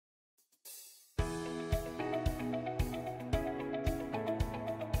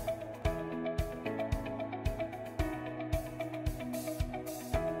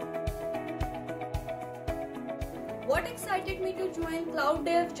What excited me to join Cloud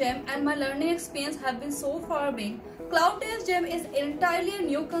DevJam and my learning experience have been so far being, Cloud DevJam is entirely a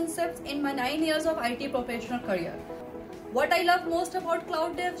new concept in my 9 years of IT professional career. What I love most about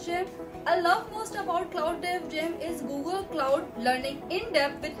Cloud DevJam? I love most about Cloud DevJam is Google Cloud learning in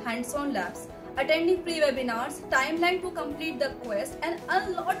depth with hands-on labs, attending pre-webinars, timeline to complete the quest,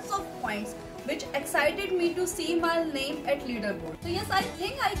 and lots of points, which excited me to see my name at leaderboard. So yes, I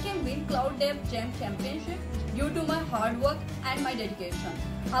think I can win Cloud DevJam championship due to my hard work and my dedication.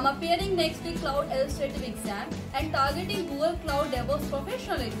 I'm appearing next week Cloud Illustrative exam and targeting Google Cloud DevOps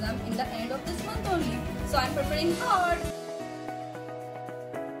professional exam in the end of this month only. So I'm preparing hard.